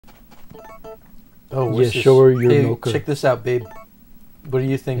Oh, yeah, show her your milker. Check this out, babe. What do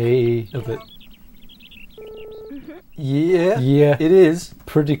you think of it? Yeah. Yeah. It is.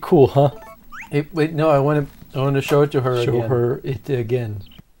 Pretty cool, huh? Wait, no, I want to show it to her again. Show her it again.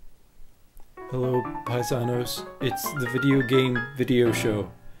 Hello, paisanos. It's the video game video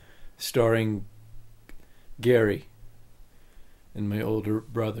show starring Gary and my older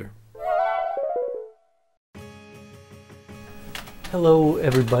brother. Hello,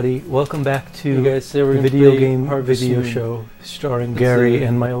 everybody. Welcome back to You guys say we're the gonna video play game Harvest video Moon. show starring Gary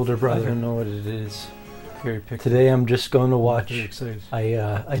and my older I brother. don't know what it is. Gary picked Today I'm just going to I'm watch. pretty excited.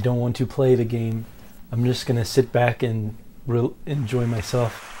 I don't want to play the game. I'm just going to sit back and enjoy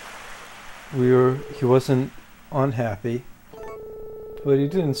myself. He wasn't unhappy, but he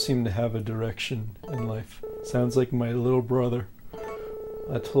didn't seem to have a direction in life. Sounds like my little brother.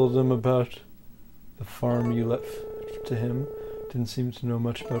 I told him about the farm you left to him. Didn't seem to know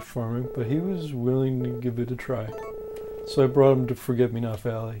much about farming, but he was willing to give it a try. So I brought him to Forget-Me-Not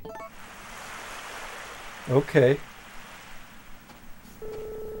Valley. Okay.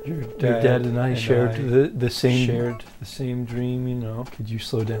 Your dad and I shared the same dream, you know. Could you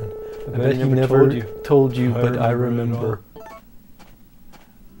slow down? I I bet he never told you, but I remember.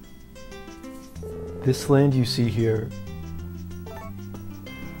 This land you see here,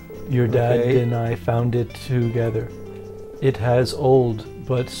 your dad and I found it together. It has old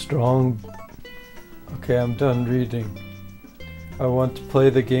but strong... Okay, I'm done reading. I want to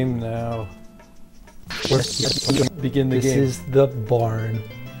play the game now. Begin the game. This is the barn.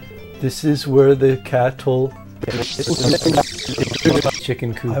 This is where the cattle...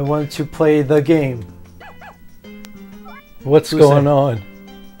 Chicken coop. I want to play the game. What's going on?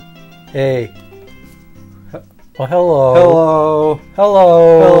 Hey. Oh, hello. Hello.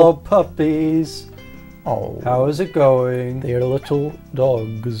 Hello. Hello, puppies. Oh. How is it going? They're little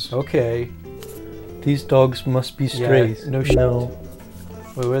dogs. Okay. These dogs must be strays. Yeah, no.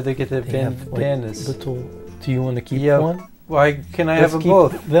 Wait, where they get their bandanas? Little. Do you want to keep Yeah. one? Why can I Let's have them keep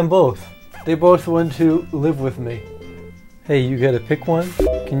both? Them both. They both want to live with me. Hey, you gotta pick one.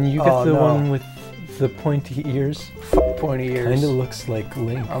 Can you get the no. one with the pointy ears? Pointy ears. Kinda looks like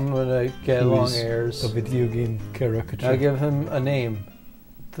Link. I'm gonna get Who long is ears. A video game caricature. I'll give him a name.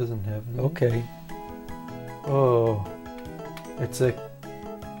 Doesn't have a name. Okay. Oh, it's a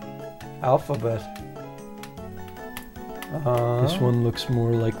alphabet. This one looks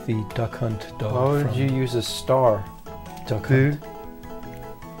more like the Duck Hunt dog. Why would from you use a star? Duck Hunt?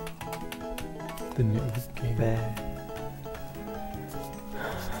 The new game.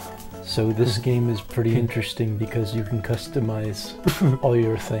 So this game is pretty interesting because you can customize all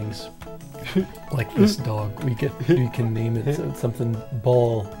your things. Like this dog, we can name it something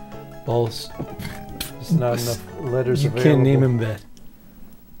balls. There's not enough letters You available. can't name him that.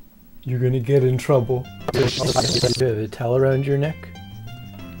 You're gonna get in trouble. You have a towel around your neck.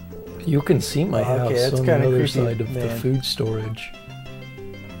 You can see my house that's on the kinda other creepy, side of the man. food storage.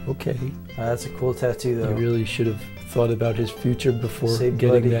 Okay. That's a cool tattoo, though. He really should have thought about his future before Say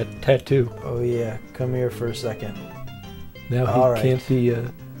getting buddy. that tattoo. Oh yeah, come here for a second. Now he All right. can't be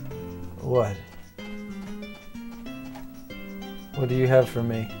What? What do you have for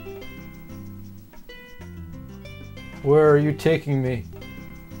me? Where are you taking me?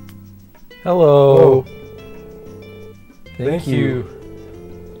 Hello. Oh. Thank you.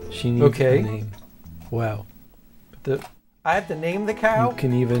 She needs Okay. a name. Wow. I have to name the You cow?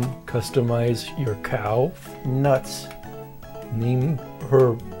 can even customize your cow. Nuts. Name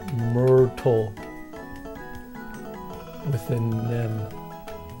her Myrtle with an M.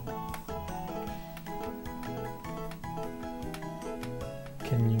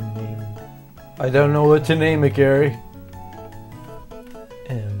 Can you name I don't know what to name it, Gary.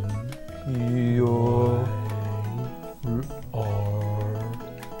 M Your R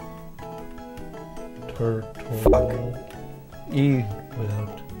Turtle Fuck. E.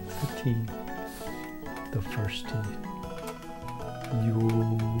 without the T, the first T.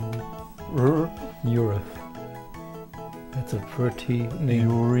 Ureth. That's a pretty name.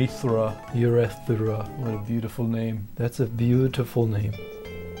 Urethra. Urethra. What a beautiful name. That's a beautiful name.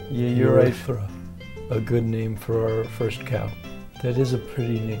 Yeah, you're right. Urethra. A good name for our first cow. That is a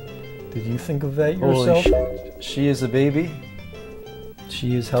pretty name. Did you think of that Holy yourself? shit. She is a baby.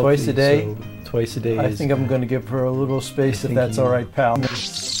 She is healthy. Twice a day? So twice a day. I is think I'm good. going to give her a little space if think that's you- alright, pal.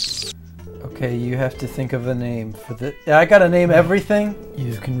 Okay, you have to think of a name for the... I gotta name everything?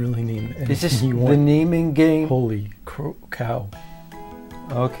 You can really name anything Is this you the want. naming game? Holy cow.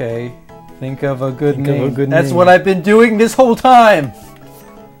 Okay, think of a good Think of name. a good That's name. what I've been doing this whole time!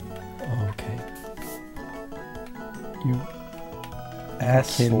 Okay. You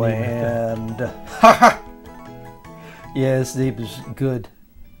Assland. Haha! Yeah, his name is good.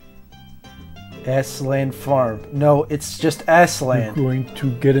 Assland Farm. No, it's just You're Assland. going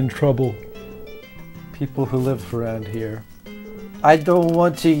to get in trouble. People who live around here. I don't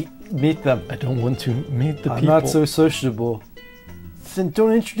want to meet them. I don't want to meet the I'm people. not so sociable. Then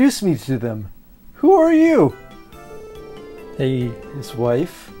don't introduce me to them. Who are you? Hey, His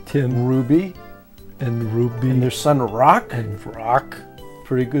wife, Tim Ruby, and Ruby and their son Rock. and Rock.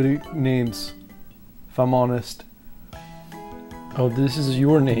 Pretty good names, if I'm honest. Oh, this is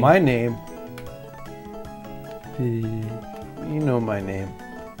your name. My name, The you know my name.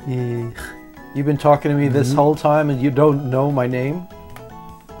 You've been talking to me this whole time and you don't know my name?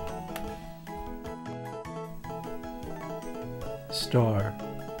 Star.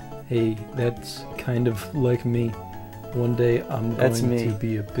 Hey, that's kind of like me. One day I'm That's going me. to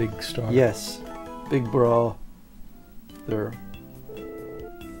be a big star. Yes, big bro. There.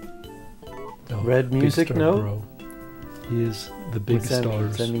 Oh, Red big music star note? bro. He is the big What's that mean?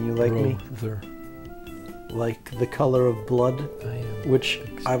 stars. Does that mean you like me? brother. Like the color of blood, I am which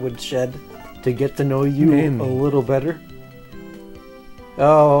big I would shed to get to know you Name a me. little better.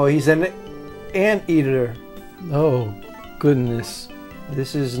 Oh, he's an anteater. Oh, goodness.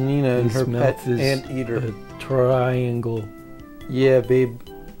 This is Nina and His her pet mouth is anteater. a triangle. Yeah, babe.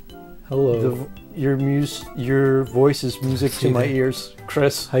 Hello. Your voice is music to my ears,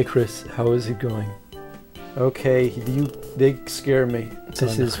 Chris. Hi, Chris. How is it going? Okay, they scare me.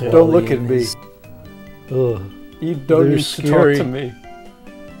 This is Don't look at Wally and me. his- Ugh. You don't They're need scary. to talk to me.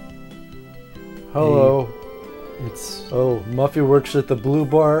 Hello. It's Oh, Muffy works at the Blue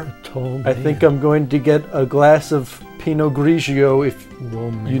Bar. tall. I think I'm going to get a glass of Pinot Grigio, if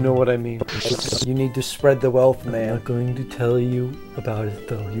Woman. you know what I mean. You need to spread the wealth, I'm man. not going to tell you about it,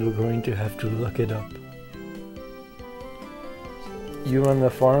 though. You're going to have to look it up. You run the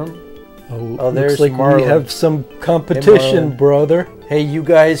farm? Oh, there's looks like Marlon. we have some competition, Marlon. brother. Hey, you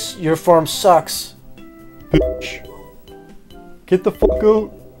guys, your farm sucks. Get the fuck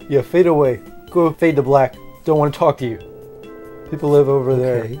out. Yeah, fade away. Go fade to black. Don't want to talk to you. People live over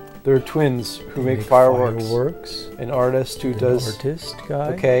there. Okay. They're twins who They make fireworks. Fireworks. An artist who An does. artist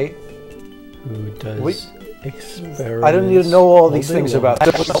guy. Okay. Who does Wait. experiments? I don't need to know all these day things long. about.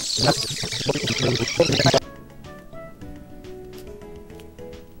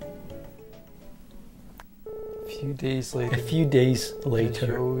 A few days later. A few days You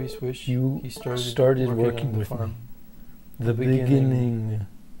later, always wish you he started working on the with farm. me. The beginning.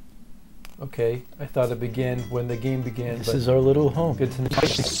 Okay, I thought it began when the game began. This but is our little home. good to know.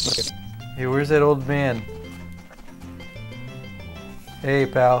 Hey, where's that old man? Hey,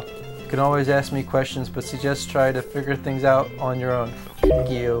 pal. You can always ask me questions, but suggest try to figure things out on your own. Thank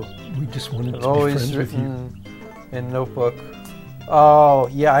you. We just wanted I've to be always friends with you. written in notebook. Oh,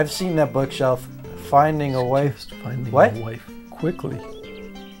 yeah, I've seen that bookshelf. Finding a wife. Just finding What? a wife quickly.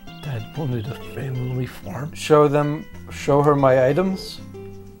 Dad wanted a family farm. Show her my items.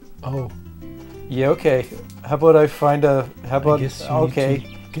 Oh, Yeah, okay. How about I find a? How I about guess you okay,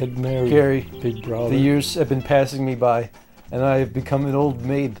 need to get married, Gary? big brother. The years have been passing me by, and I have become an old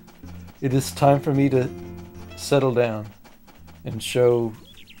maid. It is time for me to settle down and show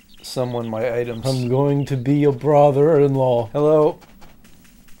someone my items. I'm going to be your brother-in-law. Hello.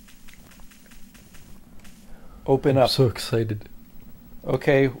 Open I'm up. so excited.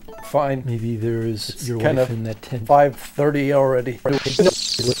 Okay, fine. Maybe there is It's your kind wife of in that tent. 5:30 already.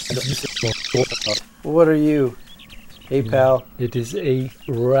 What are you? Hey, pal. It is a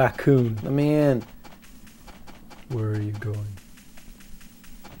raccoon. Let me in. Where are you going?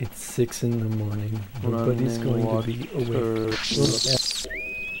 It's 6 in the morning. Running Nobody's going walk to be awake.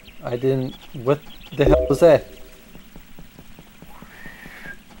 I didn't. What the hell was that?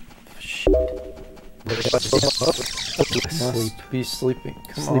 Sleep. Must be sleeping.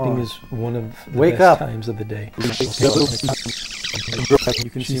 Come Sleeping on. is one of the Wake best up. times of the day. You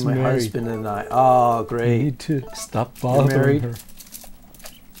can She's see my married. husband and I. Oh, You great. need to stop You're bothering married?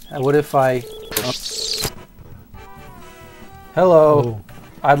 her. What if I? Hello. Oh,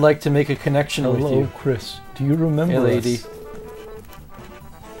 I'd like to make a connection with hello, you. Chris. Do you remember Hey, lady. us?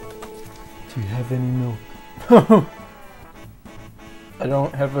 Do you have any milk? I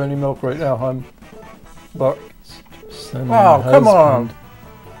don't have any milk right now, hon. But Son oh, and come on.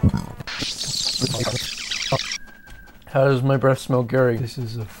 husband. How does my breath smell, Gary? This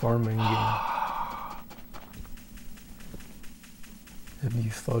is a farming game. Have you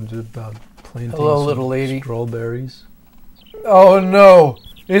thought about planting Hello, some little lady. strawberries? Oh no!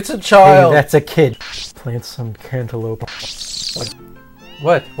 It's a Hey, child. that's a kid. Plant some cantaloupe.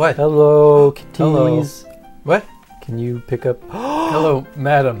 What? What? Hello, kitties. Hello. What? Can you pick up? Hello,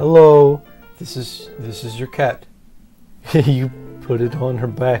 madam. Hello. This is your cat. You put it on her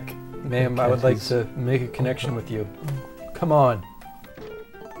back. Ma'am, The I would cat like is- to make a connection with you. Come on.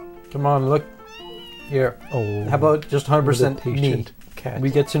 Come on, look. Here. Oh. How about just 100% what a me? patient cat. We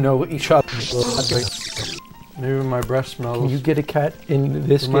get to know each other. Maybe my breath smells. Can you get a cat in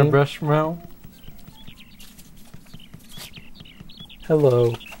this Does my game? breath smell?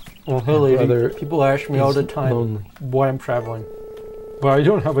 Hello. Oh, hey, lady. brother People ask me all the He's time lonely. why I'm traveling. But I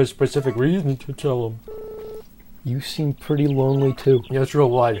don't have a specific reason to tell them. You seem pretty lonely too. Yeah, it's real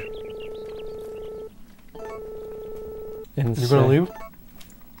wide. And You're gonna sad. leave?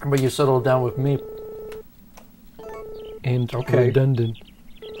 But you settle down with me. And Okay. redundant.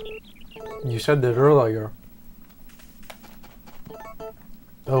 You said that earlier.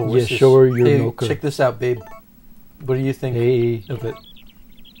 Oh, Yeah, what's this? show her your Hey, milker. check this out, babe. What do you think Hey. of it?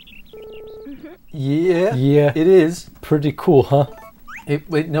 Yeah, Yeah. it is. Pretty cool, huh?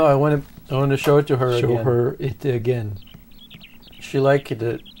 Wait, no, I want to show it to her Show again. her it again. She liked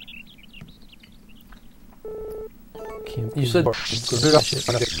it. Can't You be said more-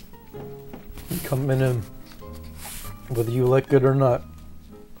 you come in, whether you like it or not.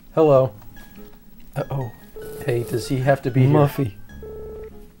 Hello. Uh-oh. Hey, does he have to be here? Muffy.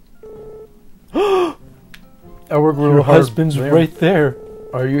 I work real Your hard. husband's there. right there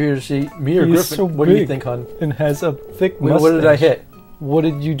Are you here to see me or He is Griffin? so What do you big. think, hon? and has a thick Wait, mustache. what did I hit? What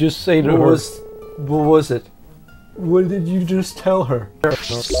did you just say to What her? was it? What did you just tell her?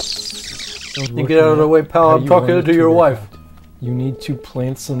 You get out of the way, pal. How I'm you talking want to it your work wife. out. You need to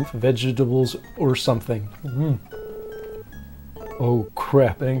plant some vegetables or something. Oh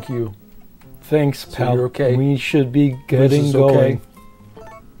crap. Thank you. Thanks, So pal. you're okay? We should be This getting is going. okay.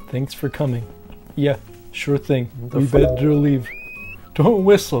 Thanks for coming. Yeah, sure thing. The We fuck? better leave. Don't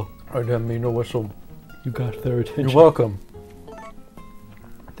whistle. I didn't mean to whistle. You got their attention. You're welcome.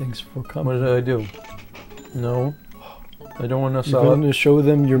 Thanks for What coming. did I do? No. I don't want to You're sell going it. to show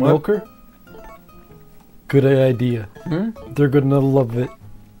them your What? milker? Good idea. Hmm? They're gonna love it.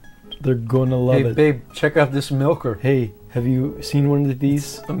 They're gonna love Hey, it. babe, check out this milker. Hey, have you seen one of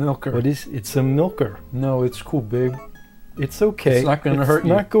these? A milker. What is? It's a milker. No, it's cool, babe. It's okay. It's not gonna hurt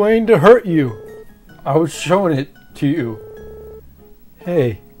you. It's not going to hurt you. I was showing it to you.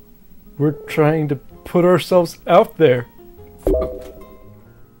 Hey, we're trying to put ourselves out there.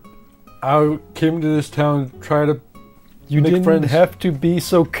 I came to this town to try to You make didn't friends. have to be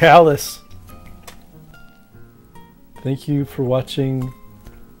so callous. Thank you for watching.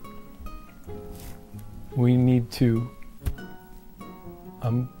 We need to.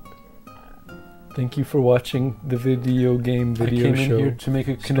 Thank you for watching the video game I video came in show here to make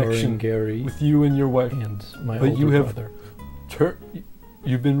a starring connection Gary with you and your wife. and my But older you have- brother.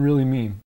 You've been really mean.